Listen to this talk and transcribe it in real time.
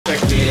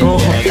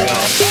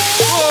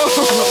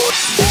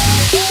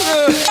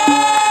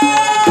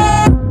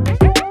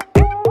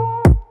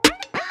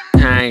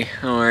Hi,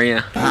 how are you?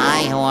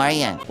 Hi, how are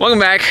you? Welcome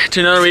back to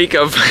another week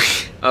of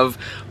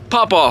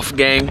pop-off,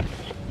 gang.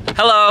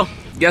 Hello.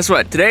 Guess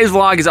what? Today's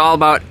vlog is all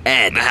about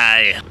Ed.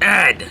 Hi.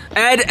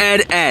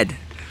 Ed.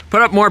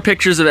 Put up more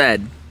pictures of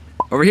Ed.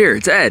 Over here,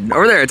 it's Ed.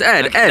 Over there, it's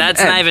Ed. Okay,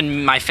 that's not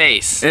even my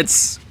face.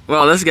 It's,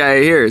 well, this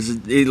guy here,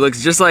 he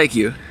looks just like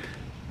you.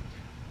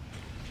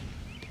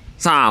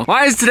 So,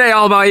 why is today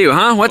all about you,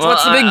 huh? What's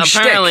the big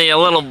shtick? Apparently, a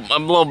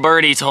little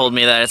birdie told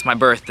me that it's my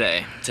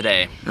birthday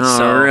today. Oh,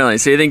 so really?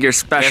 So you think you're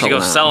special we have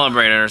to go now.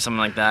 celebrate it or something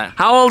like that.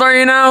 How old are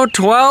you now?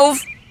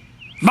 12?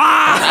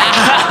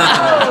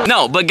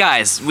 No, but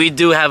guys, we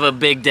do have a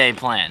big day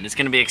planned. It's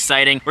gonna be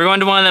exciting. We're going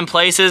to one of them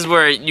places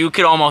where you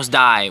could almost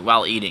die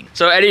while eating.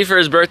 So Eddie, for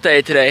his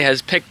birthday today,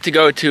 has picked to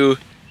go to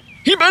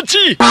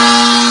Hibachi!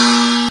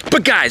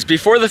 But guys,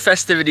 before the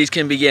festivities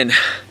can begin,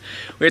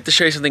 we have to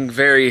show you something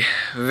very,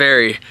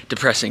 very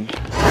depressing.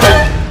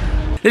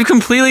 They've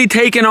completely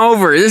taken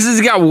over. This has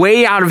got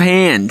way out of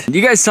hand.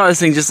 You guys saw this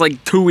thing just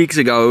like 2 weeks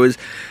ago. It was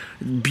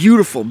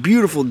beautiful,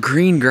 beautiful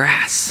green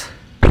grass.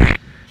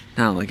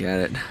 Now look at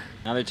it.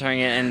 Now they're turning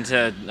it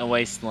into a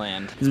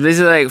wasteland. It's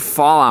basically like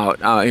Fallout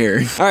out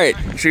here. All right,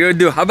 should we go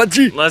do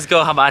hibachi? Let's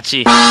go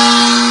hibachi.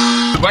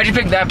 Why'd you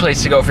pick that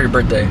place to go for your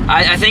birthday?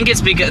 I think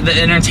it's because the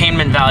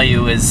entertainment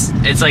value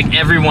it's like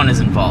everyone is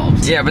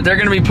involved. Yeah, but they're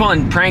gonna be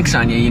pulling pranks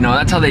on you, you know,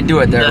 that's how they do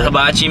it there. The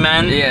hibachi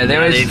men? Yeah,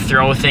 they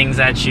throw things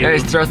at you. They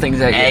always throw things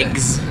at you.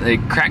 Eggs. They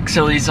crack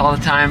sillies all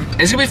the time.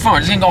 It's gonna be fun. We're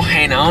just gonna go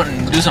hang out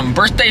and do some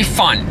birthday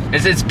fun.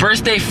 It's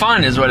birthday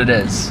fun is what it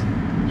is.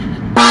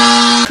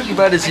 Cookie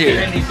Bud is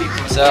here.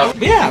 So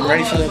yeah, I'm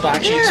ready for the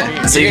hibachi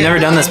experience. So you've never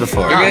done this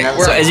before.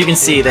 So as you can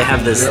see, they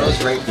have this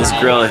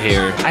grill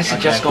here. I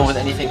suggest going with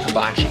anything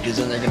hibachi because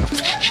then they're gonna.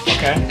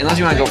 Okay. Unless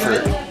you want to go for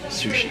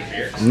sushi.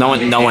 No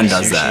one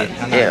does that.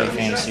 I'm not a big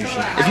fan of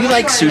sushi. If you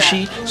like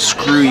sushi,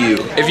 screw you.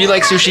 If you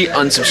like sushi,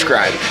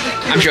 unsubscribe.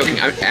 I'm joking.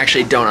 I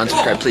actually don't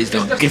unsubscribe. Please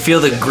don't. You can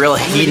feel the grill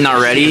heating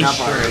already.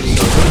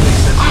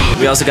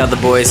 We also got the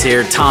boys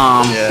here,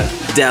 Tom,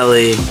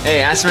 Deli.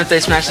 Hey, ask them if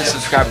they smashed the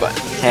subscribe button.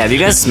 Hey, have you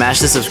guys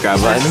smashed the subscribe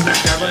button?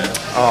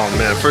 Oh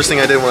man, first thing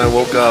I did when I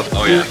woke up.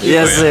 Oh yeah.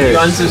 Yes, sir. You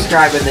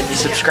unsubscribe and then you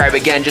subscribe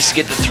again just to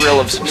get the thrill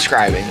of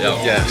subscribing.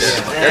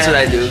 Yes. That's what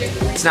I do.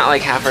 It's not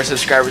like half our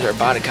subscribers are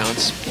bot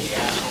accounts.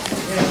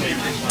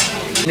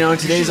 You know,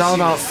 today's all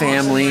about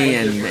family,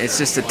 and it's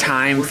just a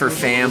time for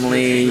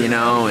family, you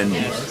know, and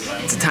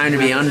it's a time to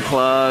be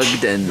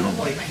unplugged and,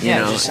 you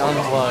know, just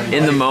unplugged.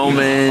 in the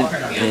moment.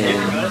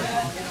 And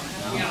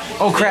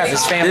Oh crap,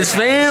 it's family. it's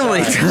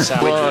family.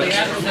 Look.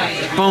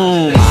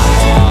 Boom.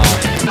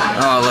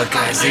 Oh, look,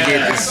 guys, they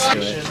gave this.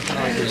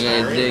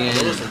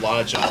 There's a lot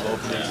of job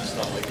openings and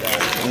stuff like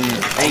that.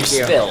 Thank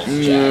you.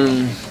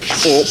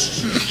 Spill.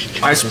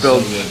 I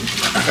spilled.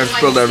 I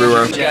spilled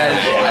everywhere.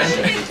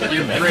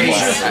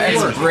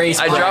 Brace.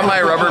 I dropped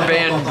my rubber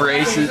band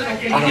braces.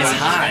 It's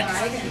hot.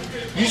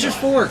 Use your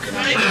fork.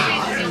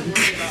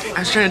 I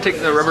was trying to take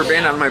the rubber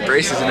band out of my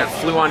braces and it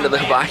flew onto the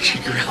hibachi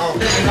grill.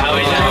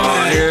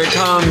 Oh, here it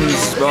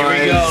comes,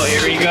 boys.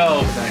 Here we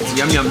go. It's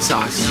yum yum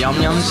sauce. Yum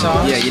yum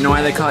sauce? Yeah, you know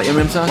why they call it yum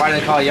yum sauce? Why do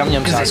they call it yum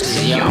yum sauce? Because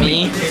it's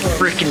yummy.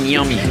 Freaking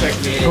yummy.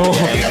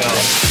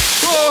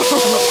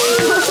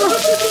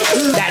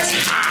 That's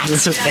hot.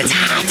 That's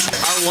hot.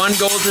 Our one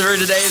goal for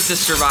today is to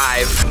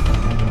survive.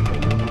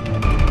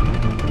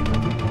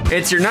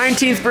 It's your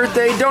 19th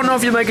birthday. Don't know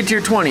if you'll make it to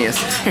your 20th.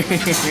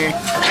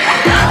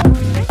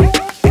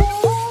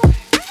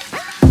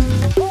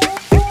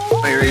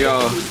 Here we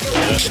go.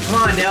 Come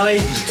on, Nelly.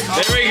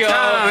 There we go.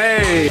 Oh,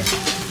 hey.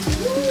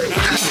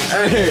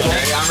 Hey,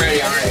 I'm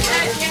ready.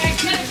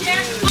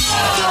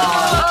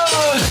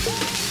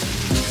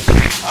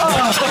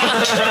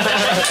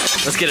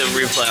 Let's get a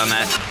replay on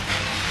that.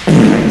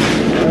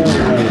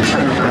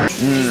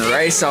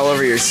 Rice all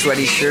over your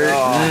sweaty shirt.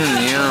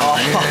 Yeah.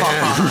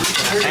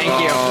 Thank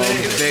you.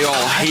 Big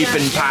old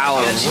heaping pile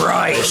of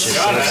rice.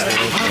 Oh,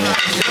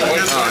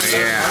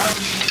 yeah.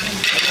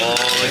 Oh,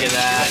 look at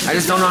that. I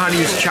just don't know how to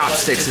use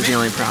chopsticks is the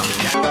only problem.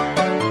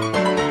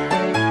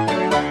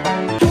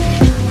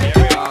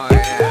 Oh,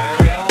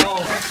 yeah.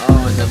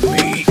 Oh, and the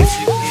meat.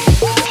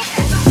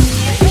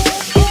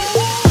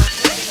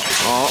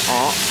 Oh.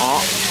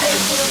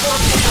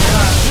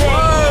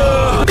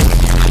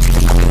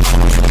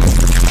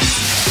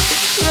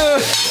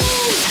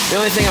 The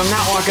only thing I'm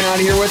not walking out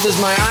of here with is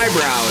my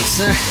eyebrows.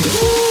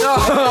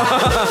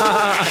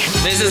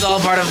 This is all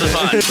part of the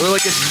fun.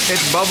 Look,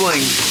 it's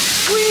bubbling.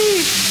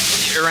 Whee!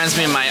 It reminds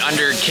me of my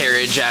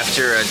undercarriage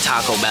after a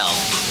Taco Bell.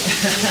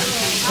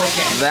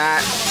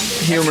 That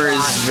humor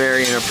is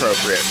very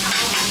inappropriate.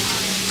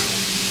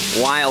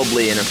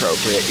 Wildly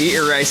inappropriate. Eat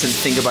your rice and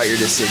think about your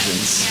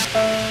decisions.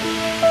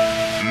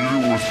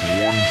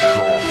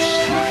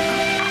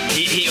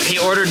 He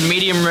ordered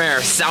medium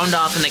rare. Sound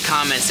off in the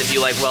comments if you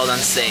like well done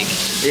steak.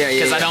 Yeah.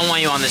 Because I don't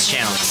want you on this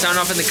channel. Sound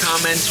off in the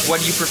comments. What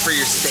do you prefer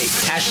your steak?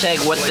 Hashtag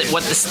what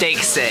the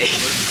steaks say.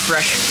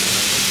 Fresh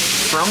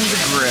from the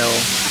grill.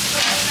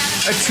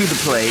 To the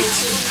plate.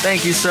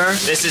 Thank you, sir.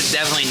 This is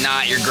definitely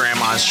not your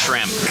grandma's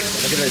shrimp.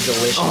 Look at the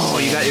delicious. Oh,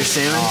 you got your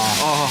salmon?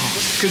 Oh.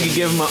 Could you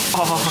give him a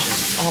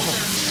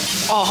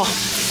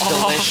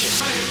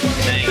Delicious.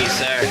 Thank you,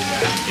 sir.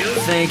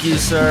 Thank you,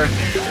 sir.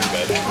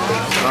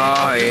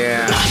 Oh,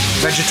 yeah.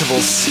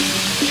 Vegetables.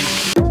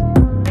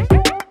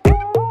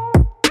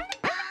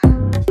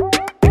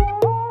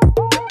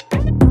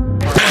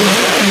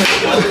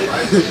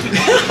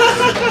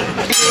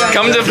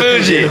 Come to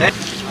Fuji.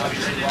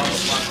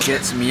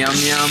 Get some yum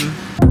yum.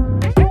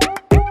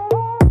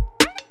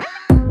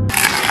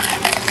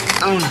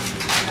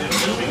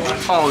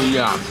 Oh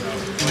yeah,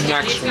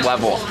 next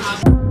level.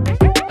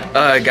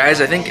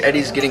 Guys, I think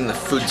Eddie's getting the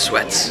food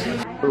sweats.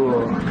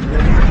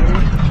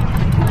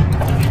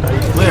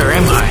 Where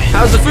am I?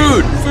 How's the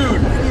food?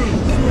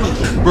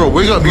 Bro,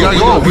 we gotta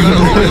go. We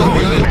gotta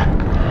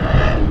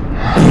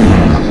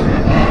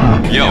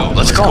go. Yo,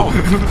 let's go.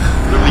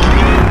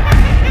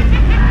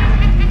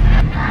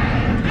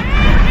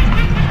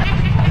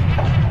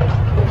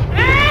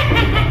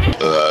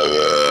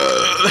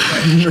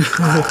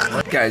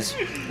 Guys,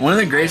 one of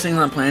the greatest things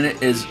on the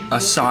planet is a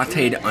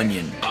sauteed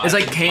onion. It's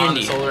like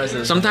candy.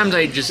 Sometimes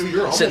I just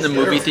sit in the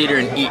movie theater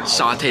and eat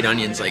sauteed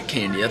onions like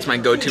candy. That's my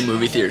go-to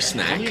movie theater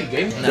snack.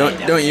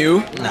 Don't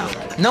you? No.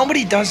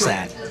 Nobody does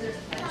that.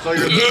 It's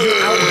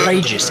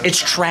outrageous. It's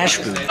trash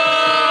food.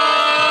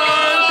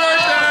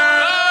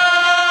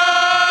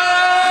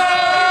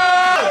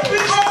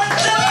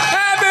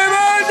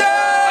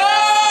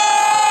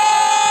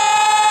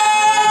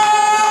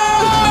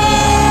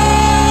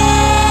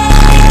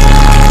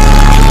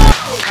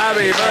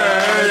 Happy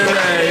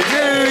birthday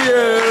to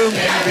you.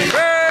 Happy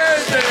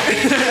birthday.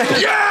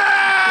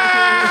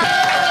 Yeah!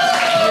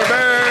 Happy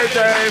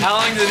birthday. How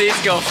long do these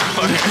go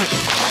for?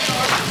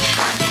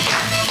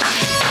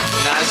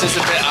 Nah, it's just a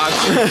bit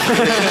awkward.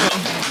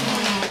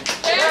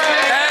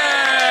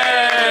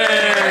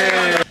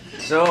 Hey!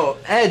 So,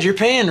 Ed, you're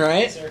paying,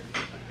 right?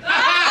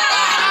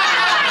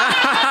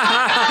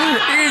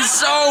 He's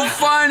so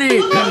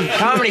funny.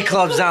 Comedy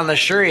clubs down the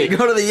street.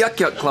 Go to the Yuck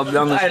Yuck Club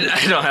down the I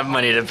don't have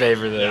money to pay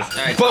for this.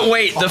 But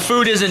wait, the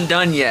food isn't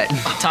done yet.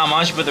 Tom, why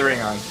don't you put the ring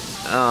on? Of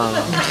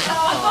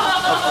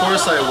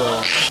course I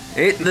will.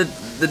 Ate the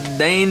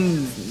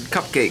Dane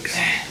cupcakes.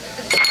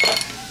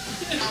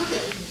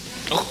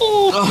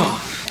 Oh.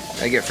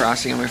 I get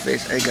frosting on my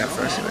face. I got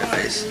frosting on my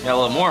face. Got a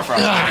little more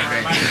from it.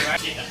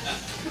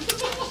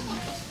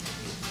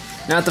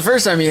 Not the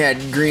first time you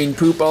had green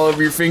poop all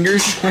over your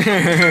fingers.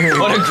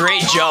 What a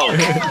great joke.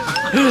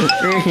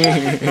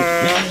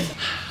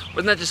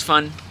 Wasn't that just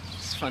fun?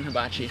 It's fun,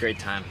 Hibachi. Great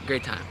time.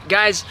 Great time.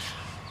 Guys,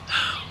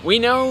 we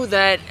know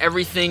that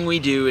everything we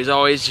do is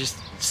always just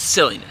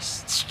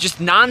silliness. It's just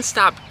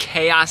nonstop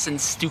chaos and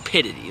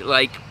stupidity,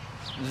 like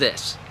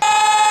this.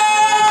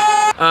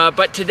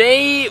 But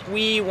today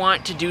we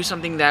want to do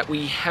something that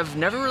we have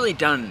never really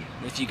done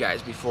with you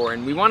guys before,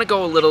 and we want to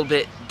go a little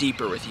bit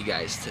deeper with you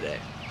guys today.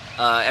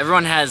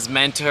 Everyone has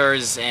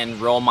mentors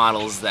and role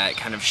models that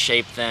kind of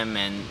shape them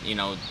and, you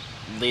know,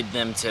 lead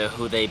them to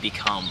who they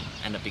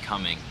end up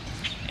becoming.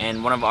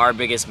 And one of our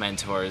biggest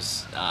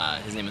mentors,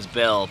 his name is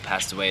Bill,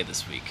 passed away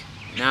this week.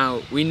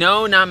 Now, we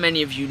know not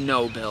many of you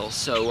know Bill,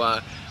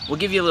 so we'll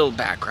give you a little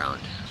background.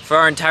 For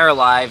our entire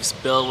lives,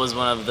 Bill was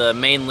one of the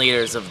main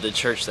leaders of the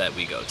church that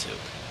we go to.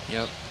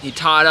 Yep. He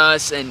taught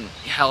us and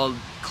held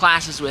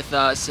classes with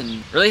us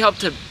and really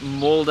helped to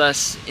mold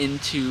us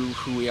into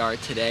who we are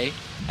today.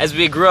 As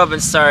we grew up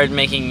and started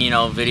making, you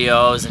know,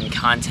 videos and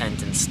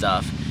content and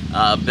stuff,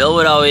 Bill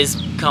would always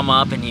come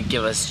up and he'd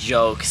give us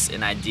jokes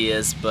and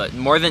ideas, but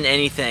more than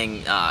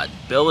anything,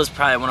 Bill was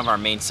probably one of our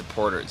main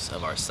supporters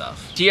of our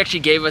stuff. He actually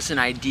gave us an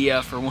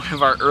idea for one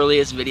of our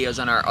earliest videos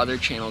on our other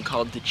channel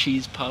called The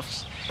Cheese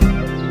Puffs.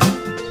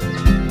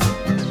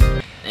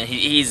 And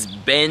he's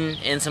been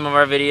in some of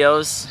our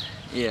videos,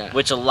 Yeah.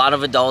 which a lot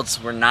of adults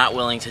were not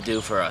willing to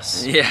do for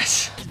us.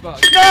 Yes. No!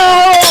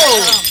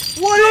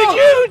 What did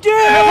you do?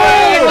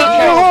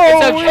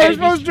 It's okay. We're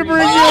supposed to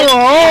bring you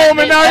home,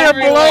 and now you're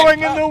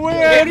blowing in the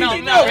wind.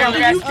 No,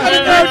 You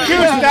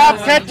stop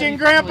catching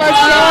Grandpa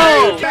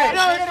Joe.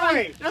 No,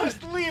 wait.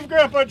 Just leave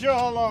Grandpa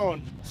Joe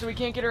alone. So we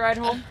can't get a ride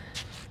home?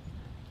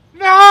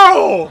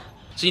 No!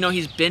 So, you know,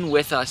 he's been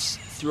with us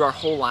through our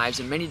whole lives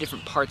in many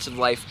different parts of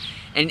life.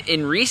 And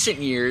in recent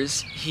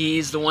years,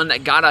 he's the one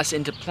that got us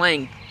into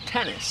playing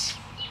tennis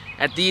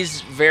at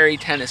these very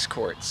tennis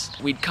courts.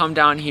 We'd come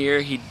down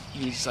here,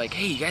 he's like,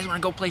 hey, you guys wanna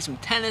go play some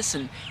tennis?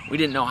 And we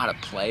didn't know how to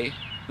play.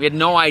 We had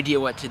no idea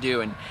what to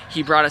do, and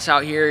he brought us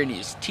out here and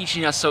he's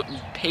teaching us, so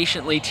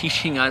patiently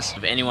teaching us.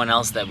 Of anyone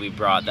else that we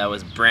brought that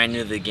was brand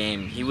new to the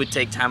game, he would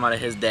take time out of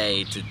his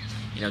day to,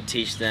 you know,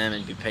 teach them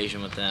and be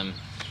patient with them.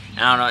 And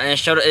I don't know, and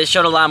it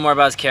showed a lot more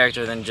about his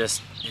character than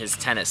just his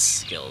tennis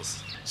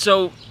skills.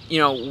 So, you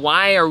know,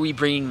 why are we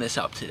bringing this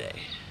up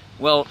today?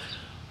 Well,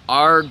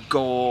 our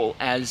goal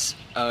as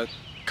a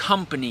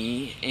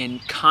company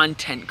and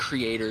content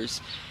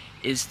creators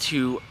is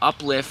to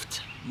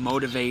uplift,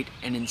 motivate,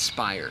 and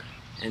inspire.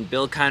 And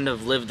Bill kind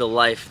of lived a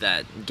life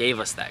that gave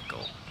us that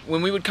goal.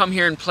 When we would come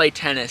here and play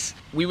tennis,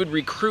 we would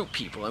recruit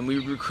people and we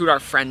would recruit our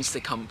friends to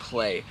come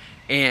play.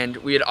 And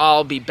we'd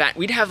all be back.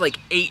 We'd have like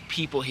 8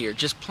 people here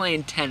just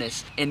playing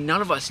tennis, and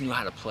none of us knew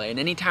how to play. And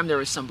anytime there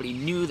was somebody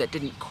new that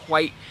didn't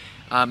quite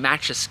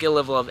match the skill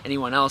level of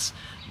anyone else,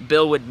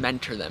 Bill would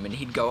mentor them, and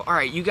he'd go, all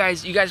right, you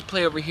guys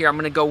play over here. I'm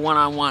gonna go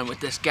one-on-one with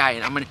this guy,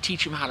 and I'm gonna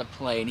teach him how to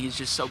play. And he's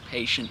just so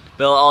patient.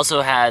 Bill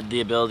also had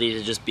the ability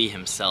to just be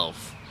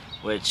himself,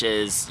 which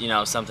is, you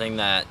know, something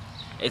that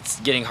it's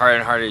getting harder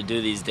and harder to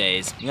do these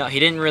days. You know, he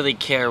didn't really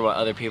care what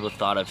other people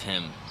thought of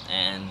him,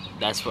 and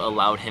that's what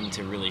allowed him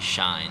to really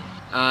shine.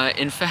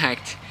 In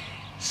fact,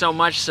 so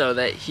much so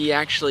that he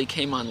actually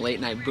came on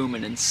Late Night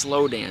Boomin' and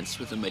slow danced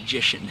with a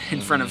magician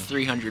in front of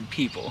 300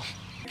 people.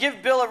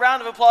 Give Bill a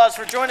round of applause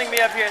for joining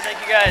me up here. Thank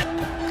you guys.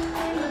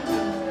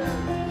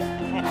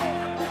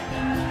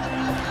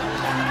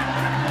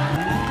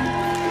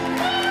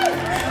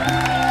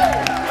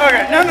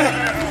 Okay,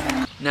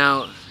 no.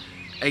 Now,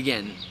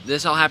 again,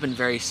 this all happened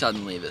very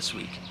suddenly this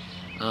week.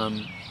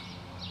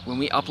 When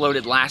we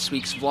uploaded last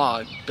week's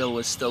vlog, Bill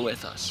was still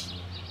with us.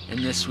 And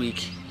this week,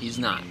 he's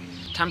not.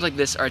 Times like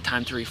this are a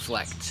time to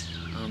reflect,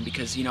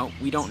 because, you know,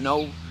 we don't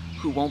know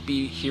who won't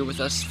be here with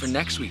us for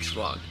next week's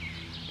vlog.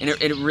 And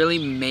it really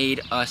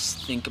made us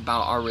think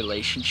about our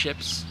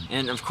relationships.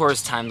 And of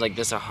course, times like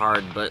this are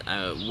hard, but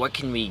what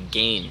can we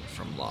gain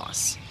from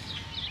loss?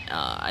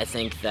 I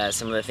think that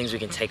some of the things we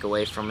can take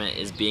away from it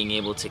is being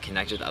able to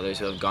connect with others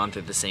who have gone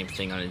through the same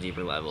thing on a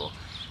deeper level,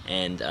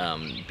 and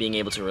being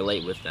able to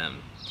relate with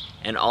them.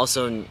 And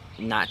also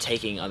not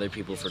taking other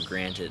people for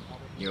granted,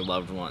 your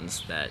loved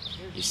ones that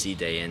you see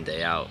day in,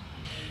 day out.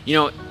 You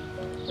know,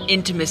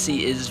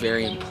 intimacy is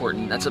very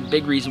important. That's a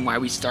big reason why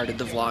we started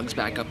the vlogs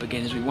back up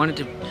again, is we wanted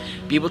to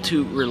be able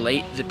to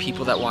relate to the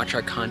people that watch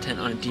our content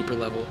on a deeper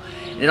level.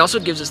 And it also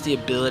gives us the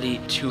ability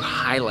to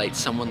highlight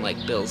someone like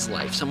Bill's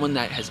life, someone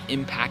that has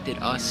impacted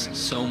us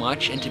so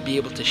much, and to be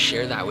able to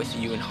share that with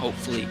you, and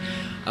hopefully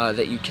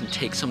that you can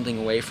take something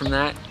away from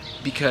that.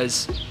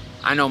 Because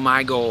I know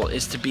my goal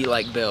is to be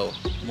like Bill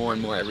more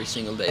and more every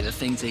single day, the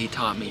things that he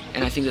taught me.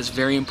 And I think that's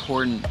very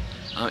important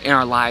in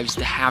our lives,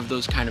 to have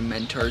those kind of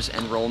mentors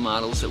and role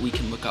models that we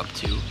can look up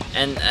to.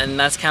 And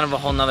that's kind of a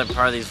whole nother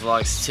part of these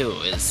vlogs too,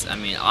 is, I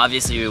mean,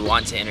 obviously we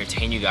want to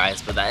entertain you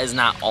guys, but that is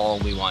not all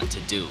we want to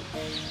do.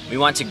 We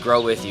want to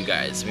grow with you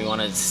guys. We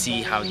want to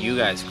see how you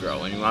guys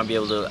grow, and we want to be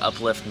able to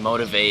uplift,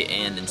 motivate,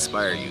 and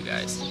inspire you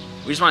guys.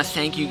 We just want to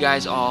thank you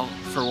guys all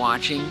for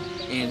watching,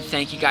 and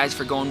thank you guys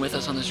for going with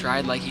us on this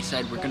ride. Like he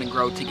said, we're going to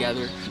grow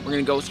together. We're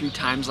going to go through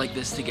times like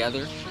this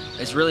together.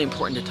 It's really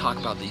important to talk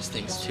about these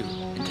things too,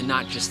 and to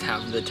not just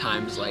have the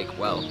times like,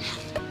 well,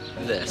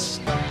 this.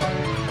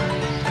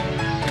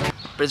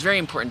 But it's very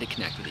important to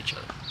connect with each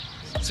other.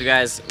 So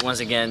guys, once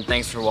again,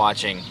 thanks for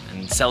watching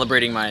and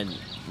celebrating my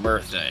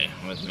birthday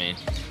with me.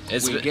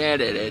 We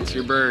get it, it's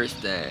your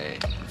birthday.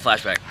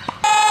 Flashback.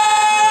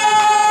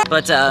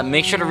 But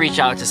make sure to reach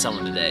out to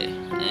someone today,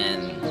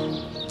 and,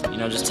 you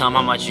know, just tell them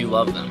how much you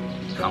love them,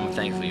 how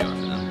thankful you are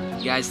for them.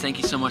 You guys, thank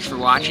you so much for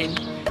watching.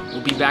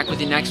 We'll be back with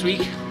you next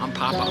week on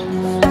Papa.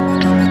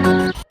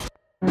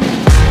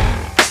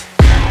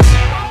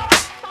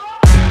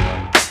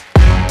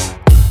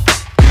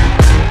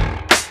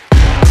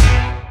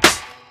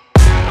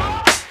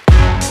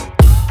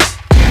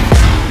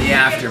 The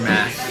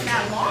aftermath.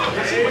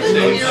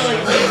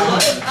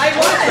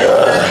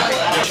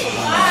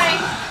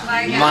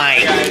 My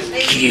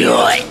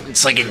God,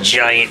 it's like a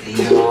giant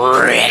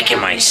wreck in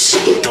my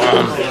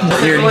stomach.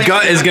 Your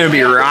gut is gonna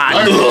be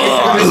rotten.